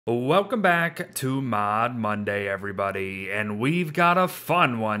Welcome back to Mod Monday, everybody, and we've got a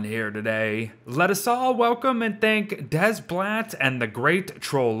fun one here today. Let us all welcome and thank Des Blatt and the great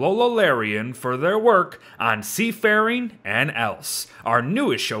Trollololarian for their work on Seafaring and Else, our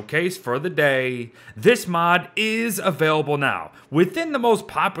newest showcase for the day. This mod is available now, within the most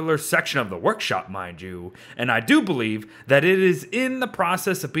popular section of the workshop, mind you, and I do believe that it is in the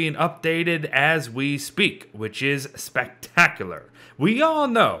process of being updated as we speak, which is spectacular. We all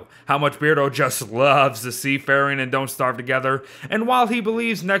know how much Beardo just loves the Seafaring and Don't Starve together, and while he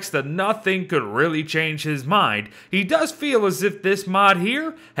believes next to nothing could really change his mind, he does feel as if this mod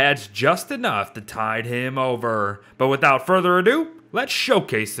here has just enough to tide him over. But without further ado, let's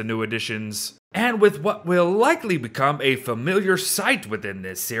showcase the new additions. And with what will likely become a familiar sight within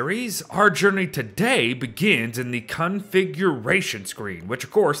this series, our journey today begins in the configuration screen, which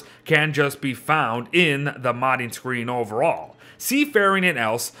of course can just be found in the modding screen overall. Seafaring and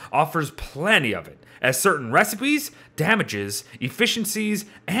Else offers plenty of it, as certain recipes, damages, efficiencies,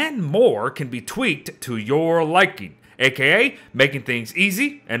 and more can be tweaked to your liking, aka making things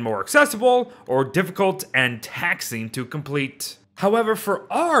easy and more accessible, or difficult and taxing to complete. However, for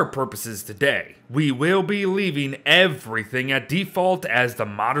our purposes today, we will be leaving everything at default as the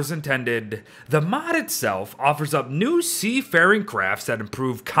modders intended. The mod itself offers up new seafaring crafts that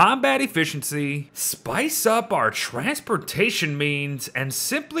improve combat efficiency, spice up our transportation means, and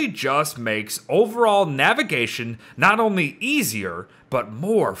simply just makes overall navigation not only easier, but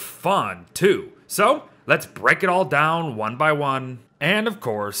more fun too. So, let's break it all down one by one. And of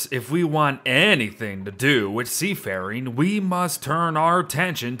course, if we want anything to do with seafaring, we must turn our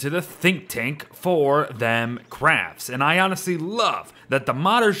attention to the think tank for them crafts. And I honestly love that the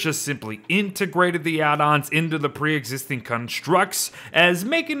modders just simply integrated the add-ons into the pre-existing constructs, as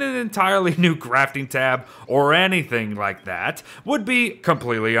making an entirely new crafting tab or anything like that would be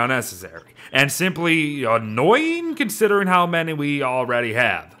completely unnecessary and simply annoying considering how many we already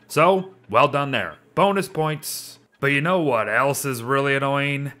have. So, well done there. Bonus points. But you know what else is really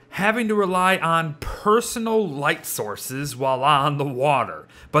annoying? Having to rely on personal light sources while on the water.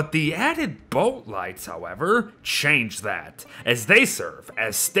 But the added boat lights, however, change that, as they serve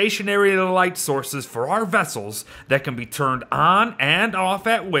as stationary light sources for our vessels that can be turned on and off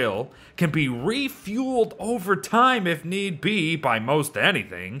at will, can be refueled over time if need be by most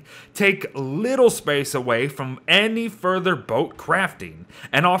anything, take little space away from any further boat crafting,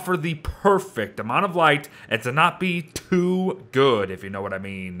 and offer the perfect amount of light and to not be too good, if you know what I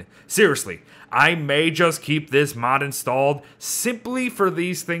mean. Seriously, I may just keep this mod installed simply for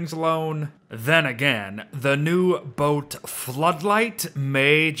these things alone. Then again, the new boat floodlight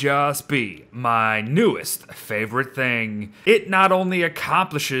may just be my newest favorite thing. It not only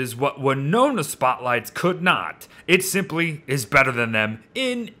accomplishes what Winona spotlights could not, it simply is better than them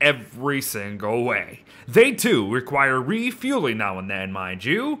in every single way. They too require refueling now and then, mind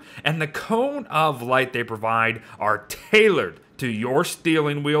you, and the cone of light they provide are tailored to your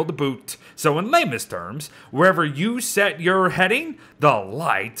steering wheel to boot. So in layman's terms, wherever you set your heading, the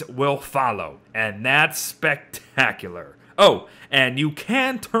light will follow. And that's spectacular. Oh, and you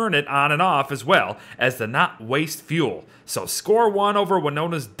can turn it on and off as well as to not waste fuel. So score one over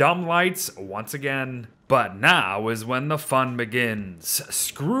Winona's dumb lights once again. But now is when the fun begins.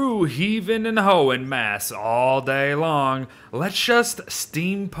 Screw heaving and hoeing mass all day long. Let's just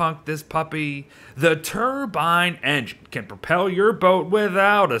steampunk this puppy. The turbine engine can propel your boat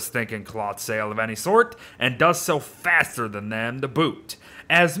without a stinking cloth sail of any sort, and does so faster than them to boot.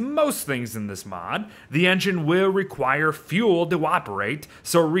 As most things in this mod, the engine will require fuel to operate,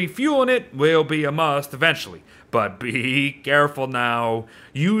 so refueling it will be a must eventually. But be careful now.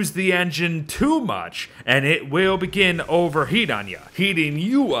 Use the engine too much, and it will begin to overheat on you, heating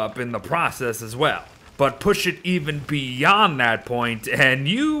you up in the process as well. But push it even beyond that point, and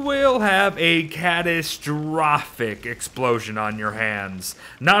you will have a catastrophic explosion on your hands.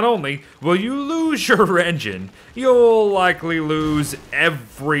 Not only will you lose your engine, you'll likely lose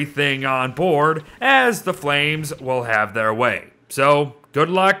everything on board, as the flames will have their way. So, good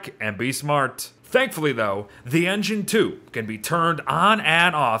luck and be smart. Thankfully though, the engine too can be turned on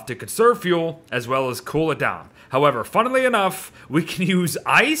and off to conserve fuel as well as cool it down. However, funnily enough, we can use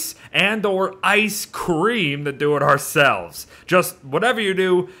ice and or ice cream to do it ourselves. Just whatever you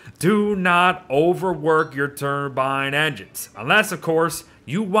do, do not overwork your turbine engines. Unless, of course,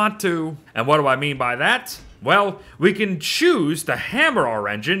 you want to. And what do I mean by that? Well, we can choose to hammer our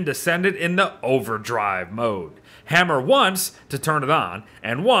engine to send it in the overdrive mode. Hammer once to turn it on,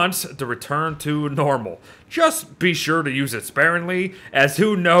 and once to return to normal. Just be sure to use it sparingly, as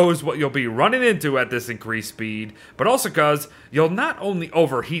who knows what you'll be running into at this increased speed, but also because you'll not only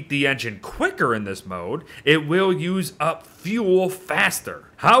overheat the engine quicker in this mode, it will use up fuel faster.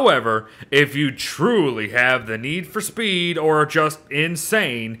 However, if you truly have the need for speed or are just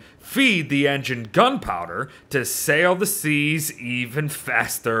insane, feed the engine gunpowder to sail the seas even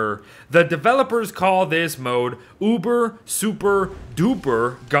faster. The developers call this mode Uber Super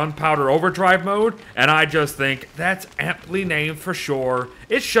Duper Gunpowder Overdrive mode, and I just think that's aptly named for sure.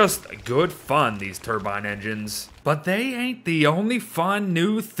 It's just good fun, these turbine engines. But they ain't the only fun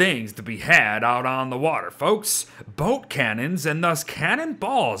new things to be had out on the water, folks. Boat cannons and thus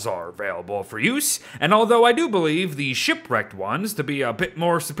cannonballs are available for use, and although I do believe the shipwrecked ones to be a bit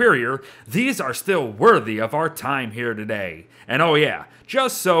more superior, these are still worthy of our time here today. And oh yeah,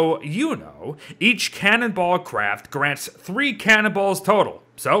 just so you know, each cannonball craft grants 3 cannonballs total,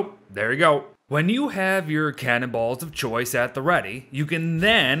 so there you go. When you have your cannonballs of choice at the ready, you can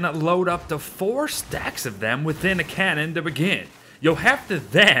then load up to 4 stacks of them within a cannon to begin. You'll have to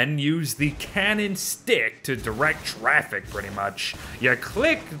then use the cannon stick to direct traffic pretty much. You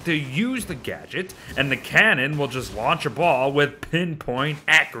click to use the gadget, and the cannon will just launch a ball with pinpoint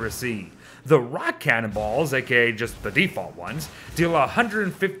accuracy. The rock cannonballs, aka just the default ones, deal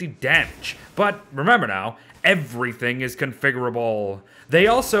 150 damage, but remember now, everything is configurable. They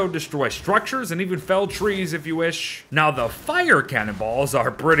also destroy structures and even fell trees if you wish. Now the fire cannonballs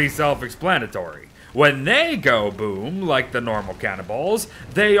are pretty self-explanatory. When they go boom, like the normal cannonballs,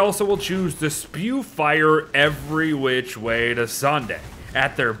 they also will choose to spew fire every which way to Sunday.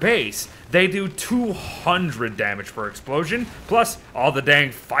 At their base, they do 200 damage per explosion, plus all the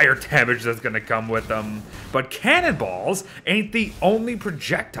dang fire damage that's gonna come with them. But cannonballs ain't the only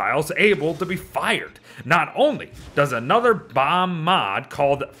projectiles able to be fired. Not only does another bomb mod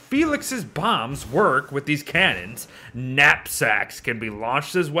called Felix's Bombs work with these cannons, knapsacks can be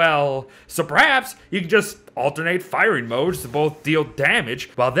launched as well. So perhaps you can just alternate firing modes to both deal damage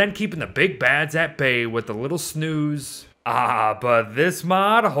while then keeping the big bads at bay with a little snooze. Ah, but this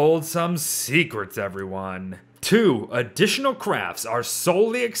mod holds some secrets, everyone. 2 additional crafts are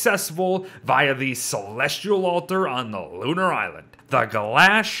solely accessible via the Celestial Altar on the Lunar Island. The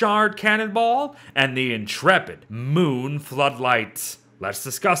Glass Shard Cannonball and the Intrepid Moon Floodlights. Let's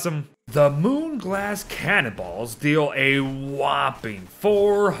discuss them. The Moon Glass Cannonballs deal a whopping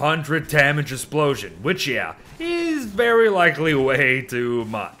 400 damage explosion, which yeah, is very likely way too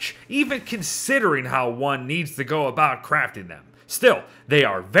much, even considering how one needs to go about crafting them. Still, they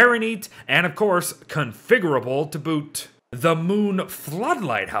are very neat and of course configurable to boot. The Moon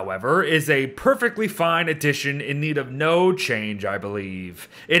Floodlight, however, is a perfectly fine addition in need of no change, I believe.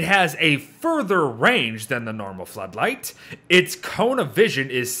 It has a further range than the normal floodlight. Its cone of vision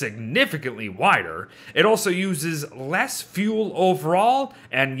is significantly wider. It also uses less fuel overall,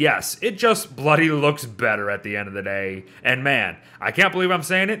 and yes, it just bloody looks better at the end of the day. And man, I can't believe I'm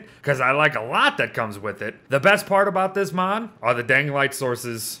saying it, because I like a lot that comes with it. The best part about this mod are the dang light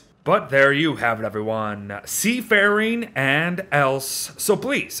sources. But there you have it, everyone. Seafaring and else. So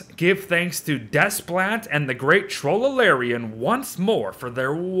please, give thanks to Desplat and the great Trollolarian once more for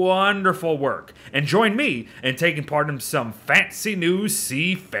their wonderful work. And join me in taking part in some fancy new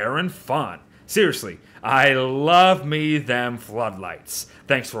seafaring fun. Seriously, I love me them floodlights.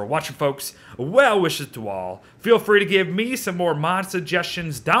 Thanks for watching, folks. Well wishes to all. Feel free to give me some more mod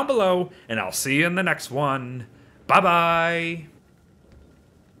suggestions down below, and I'll see you in the next one. Bye-bye.